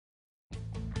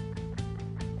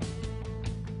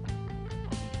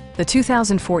the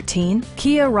 2014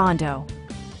 Kia Rondo.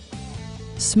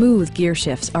 Smooth gear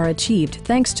shifts are achieved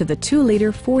thanks to the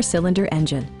 2-liter 4-cylinder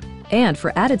engine. And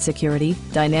for added security,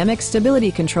 dynamic stability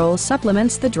control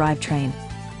supplements the drivetrain.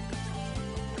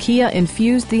 Kia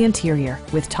infused the interior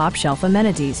with top-shelf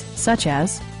amenities such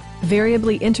as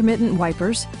variably intermittent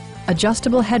wipers,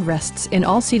 adjustable headrests in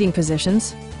all seating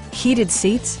positions, heated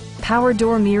seats, power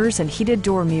door mirrors and heated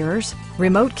door mirrors,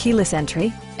 remote keyless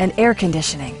entry, and air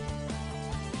conditioning.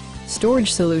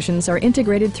 Storage solutions are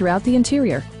integrated throughout the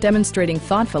interior, demonstrating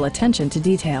thoughtful attention to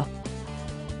detail.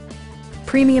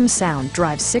 Premium sound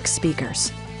drives 6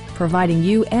 speakers, providing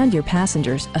you and your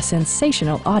passengers a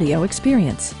sensational audio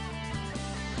experience.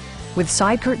 With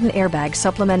side curtain airbags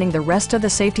supplementing the rest of the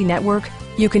safety network,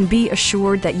 you can be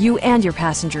assured that you and your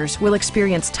passengers will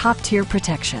experience top-tier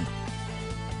protection.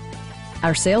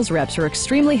 Our sales reps are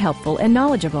extremely helpful and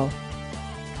knowledgeable.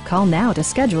 Call now to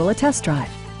schedule a test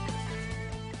drive.